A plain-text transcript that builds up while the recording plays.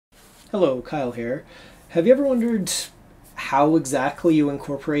Hello, Kyle here. Have you ever wondered how exactly you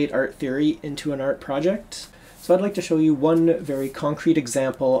incorporate art theory into an art project? So I'd like to show you one very concrete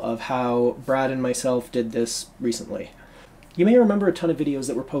example of how Brad and myself did this recently. You may remember a ton of videos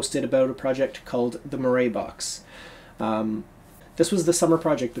that were posted about a project called the Moire Box. This was the summer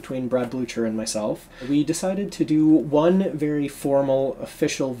project between Brad Blucher and myself. We decided to do one very formal,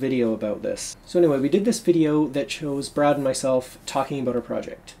 official video about this. So anyway, we did this video that shows Brad and myself talking about our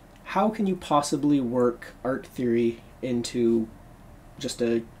project. How can you possibly work art theory into just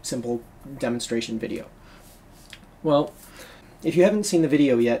a simple demonstration video? Well, if you haven't seen the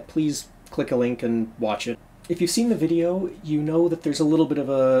video yet, please click a link and watch it. If you've seen the video, you know that there's a little bit of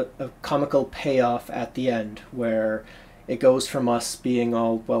a comical payoff at the end, where it goes from us being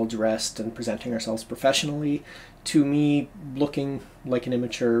all well-dressed and presenting ourselves professionally to me looking like an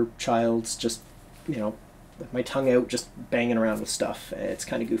immature child, just, you know, with my tongue out, just banging around with stuff. It's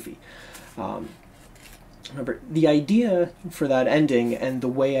kind of goofy. Remember, the idea for that ending and the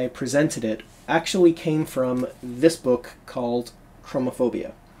way I presented it actually came from this book called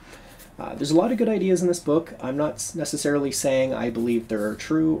Chromophobia. There's a lot of good ideas in this book. I'm not necessarily saying I believe they're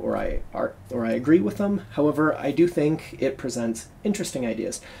true or I agree with them. However, I do think it presents interesting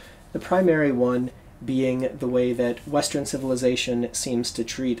ideas. The primary one being the way that Western civilization seems to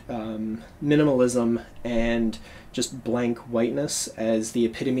treat minimalism and just blank whiteness as the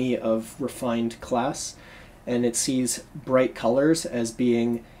epitome of refined class, and it sees bright colors as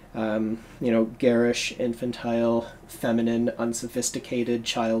being garish, infantile, feminine, unsophisticated,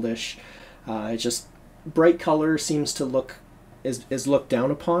 childish. Just bright color seems to is looked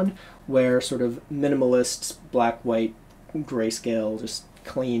down upon, where sort of minimalist, black, white, grayscale, just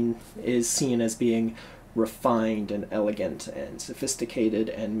clean is seen as being refined and elegant and sophisticated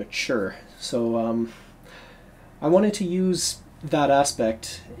and mature. So I wanted to use that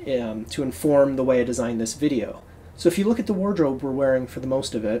aspect to inform the way I designed this video. So if you look at the wardrobe we're wearing for the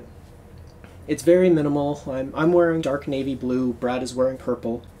most of it, it's very minimal. I'm wearing dark navy blue, Brad is wearing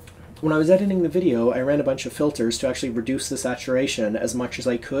purple. When I was editing the video, I ran a bunch of filters to actually reduce the saturation as much as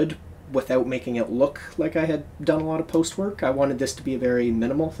I could without making it look like I had done a lot of post work. I wanted this to be a very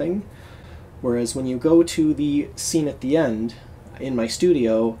minimal thing. Whereas when you go to the scene at the end, in my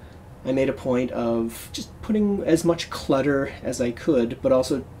studio, I made a point of just putting as much clutter as I could, but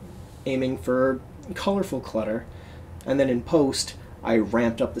also aiming for colorful clutter. And then in post, I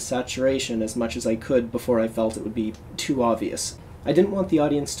ramped up the saturation as much as I could before I felt it would be too obvious. I didn't want the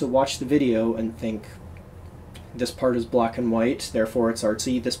audience to watch the video and think, this part is black and white, therefore it's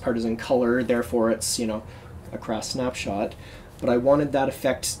artsy, this part is in color, therefore it's, you know, a crass snapshot. But I wanted that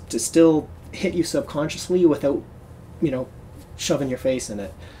effect to still hit you subconsciously without, you know, shoving your face in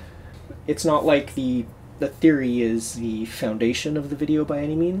it. It's not like the theory is the foundation of the video by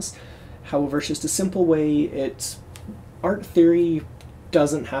any means. However, it's just a simple way. Art theory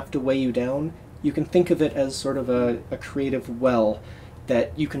doesn't have to weigh you down. You can think of it as sort of a creative well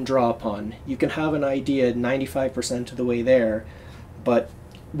that you can draw upon. You can have an idea 95% of the way there, but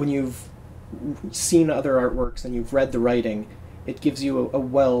when you've seen other artworks and you've read the writing, it gives you a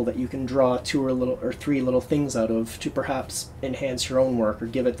well that you can draw two or three little things out of to perhaps enhance your own work or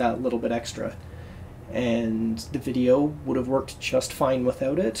give it that little bit extra. And the video would have worked just fine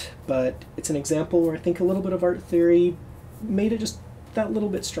without it, but it's an example where I think a little bit of art theory made it just that little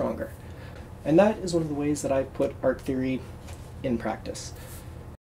bit stronger. And that is one of the ways that I put art theory in practice.